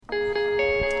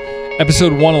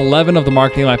Episode 111 of the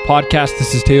Marketing Life Podcast.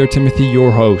 This is Taylor Timothy,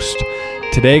 your host.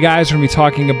 Today, guys, we're going to be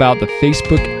talking about the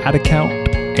Facebook ad account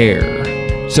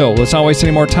error. So let's not waste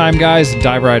any more time, guys, and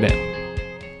dive right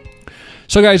in.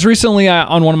 So, guys, recently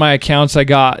on one of my accounts, I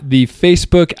got the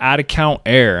Facebook ad account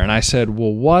error, and I said,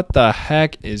 well, what the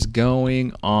heck is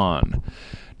going on?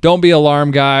 Don't be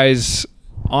alarmed, guys.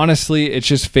 Honestly, it's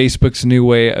just Facebook's new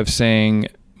way of saying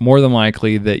more than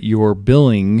likely that your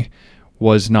billing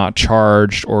was not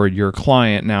charged or your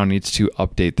client now needs to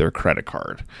update their credit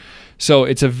card. So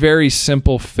it's a very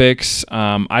simple fix.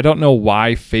 I don't know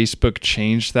why Facebook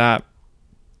changed that.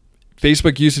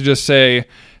 Facebook used to just say,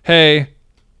 hey,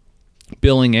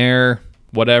 billing error,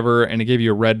 whatever, and it gave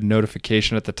you a red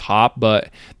notification at the top, but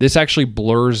this actually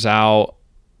blurs out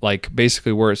like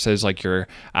basically where it says like your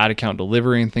ad account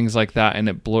delivery and things like that, and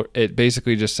it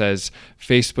basically just says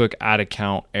Facebook ad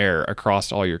account error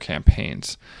across all your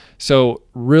campaigns. So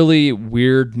really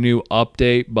weird new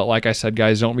update, but like I said,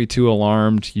 guys, don't be too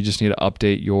alarmed. You just need to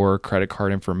update your credit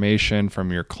card information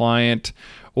from your client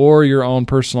or your own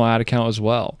personal ad account as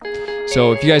well.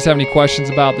 So if you guys have any questions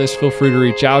about this, feel free to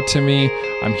reach out to me.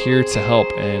 I'm here to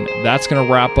help. And that's going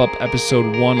to wrap up episode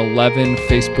 111,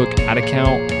 Facebook ad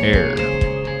account error.